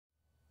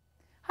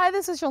Hi,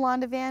 this is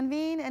Yolanda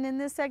Vanveen, and in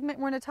this segment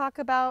we're going to talk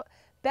about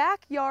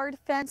backyard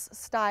fence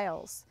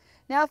styles.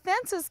 Now,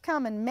 fences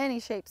come in many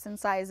shapes and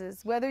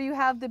sizes, whether you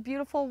have the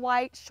beautiful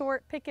white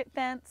short picket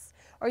fence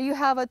or you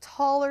have a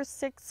taller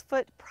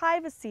 6-foot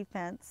privacy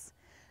fence.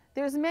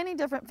 There's many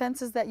different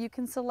fences that you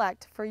can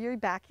select for your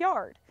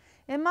backyard.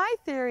 And my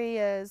theory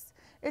is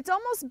it's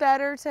almost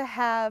better to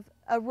have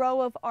a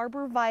row of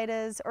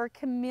arborvitaes or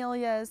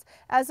camellias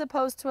as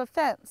opposed to a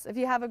fence. If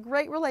you have a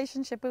great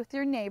relationship with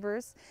your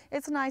neighbors,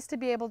 it's nice to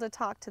be able to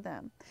talk to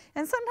them.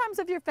 And sometimes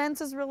if your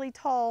fence is really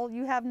tall,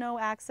 you have no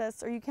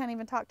access or you can't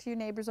even talk to your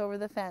neighbors over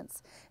the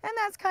fence. And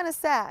that's kind of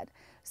sad.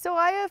 So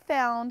I have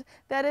found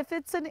that if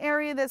it's an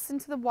area that's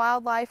into the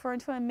wildlife or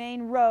into a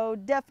main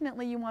road,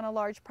 definitely you want a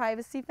large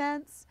privacy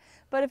fence.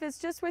 But if it's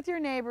just with your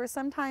neighbors,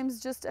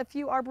 sometimes just a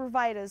few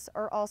arborvitaes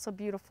are also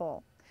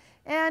beautiful.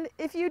 And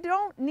if you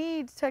don't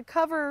need to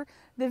cover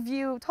the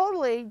view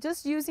totally,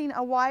 just using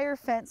a wire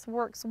fence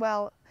works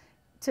well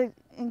to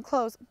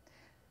enclose.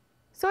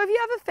 So if you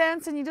have a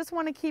fence and you just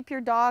want to keep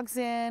your dogs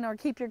in or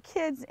keep your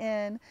kids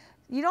in,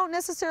 you don't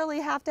necessarily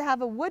have to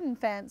have a wooden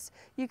fence.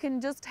 You can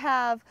just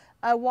have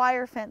a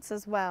wire fence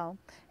as well.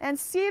 And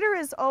cedar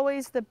is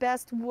always the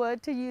best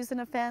wood to use in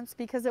a fence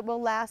because it will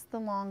last the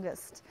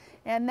longest.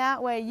 And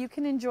that way you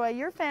can enjoy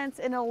your fence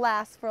and it'll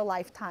last for a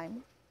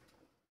lifetime.